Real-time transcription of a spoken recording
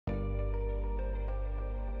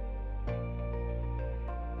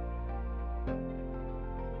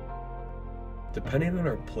Depending on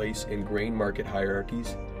our place in grain market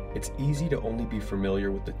hierarchies, it's easy to only be familiar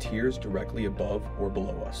with the tiers directly above or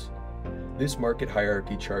below us. This market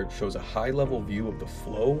hierarchy chart shows a high-level view of the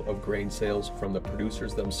flow of grain sales from the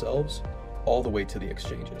producers themselves all the way to the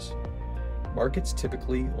exchanges. Markets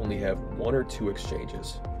typically only have one or two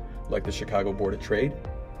exchanges, like the Chicago Board of Trade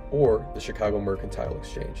or the Chicago Mercantile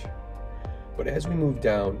Exchange. But as we move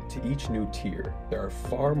down to each new tier, there are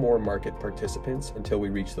far more market participants until we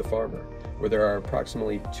reach the farmer, where there are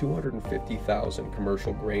approximately 250,000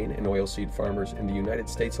 commercial grain and oilseed farmers in the United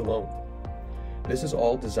States alone. This is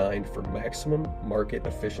all designed for maximum market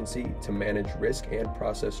efficiency to manage risk and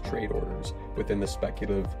process trade orders within the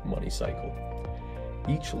speculative money cycle.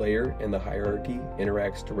 Each layer in the hierarchy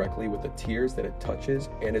interacts directly with the tiers that it touches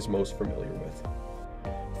and is most familiar with.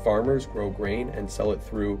 Farmers grow grain and sell it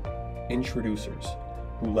through introducers,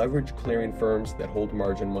 who leverage clearing firms that hold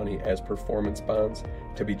margin money as performance bonds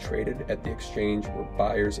to be traded at the exchange where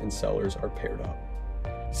buyers and sellers are paired up.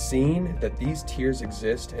 Seeing that these tiers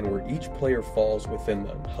exist and where each player falls within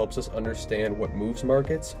them helps us understand what moves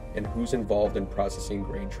markets and who's involved in processing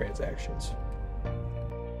grain transactions.